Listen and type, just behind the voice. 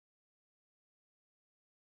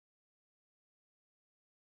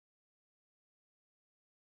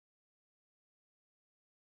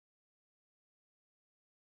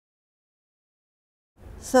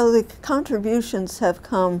So the contributions have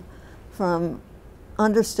come from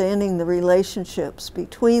understanding the relationships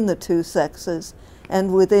between the two sexes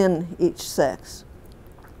and within each sex.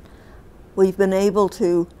 We've been able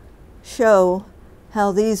to show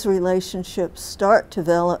how these relationships start to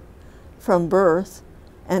develop from birth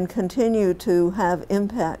and continue to have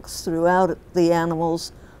impacts throughout the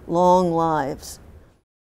animal's long lives.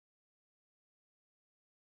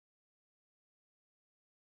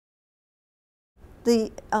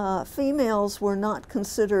 The females were not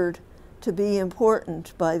considered to be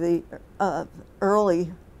important by the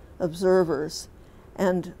early observers,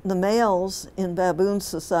 and the males in baboon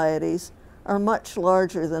societies are much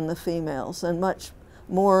larger than the females and much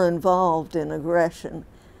more involved in aggression,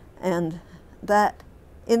 and that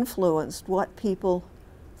influenced what people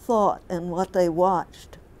thought and what they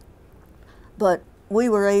watched. But we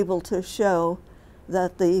were able to show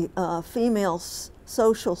that the female's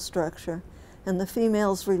social structure and the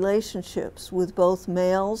female's relationships with both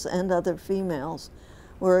males and other females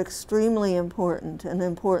were extremely important and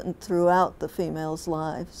important throughout the females'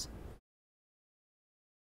 lives.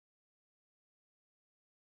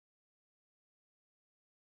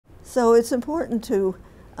 So it's important to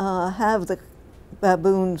have the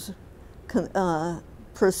baboons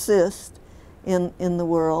persist in the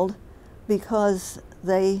world because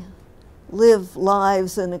they live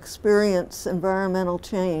lives and experience environmental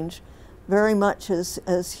change very much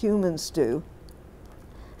as humans do.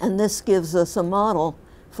 And this gives us a model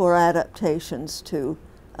for adaptations to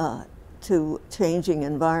changing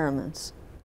environments.